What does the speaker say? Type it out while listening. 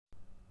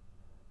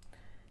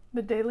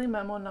The Daily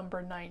Memo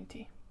number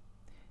 90.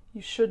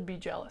 You should be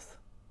jealous.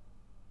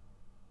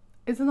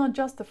 Is it not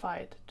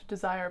justified to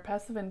desire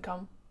passive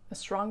income, a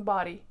strong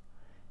body,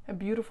 a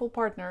beautiful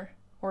partner,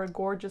 or a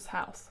gorgeous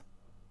house?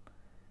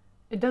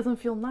 It doesn't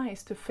feel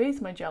nice to face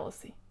my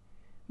jealousy,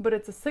 but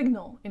it's a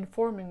signal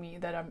informing me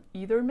that I'm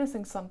either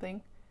missing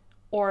something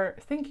or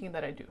thinking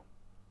that I do.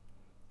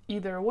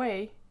 Either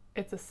way,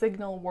 it's a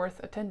signal worth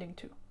attending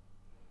to.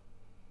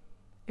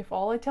 If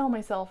all I tell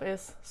myself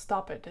is,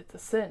 stop it, it's a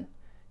sin,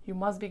 you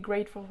must be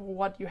grateful for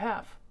what you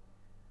have,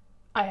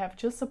 I have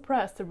just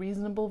suppressed a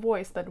reasonable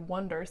voice that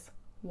wonders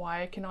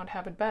why I cannot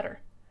have it better.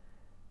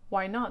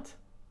 Why not?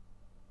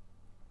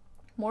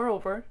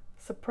 Moreover,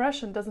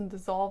 suppression doesn't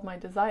dissolve my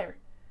desire.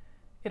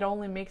 It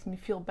only makes me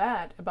feel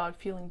bad about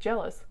feeling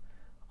jealous,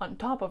 on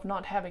top of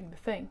not having the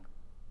thing.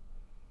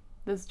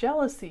 This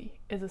jealousy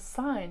is a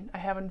sign I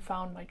haven't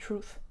found my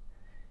truth,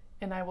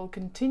 and I will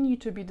continue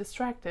to be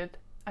distracted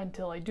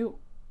until I do.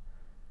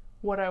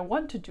 What I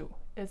want to do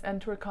is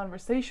enter a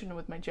conversation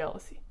with my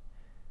jealousy.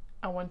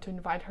 I want to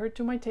invite her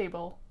to my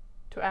table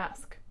to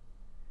ask,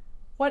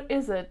 what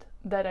is it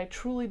that I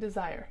truly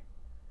desire?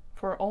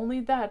 For only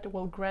that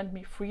will grant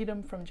me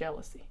freedom from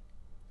jealousy.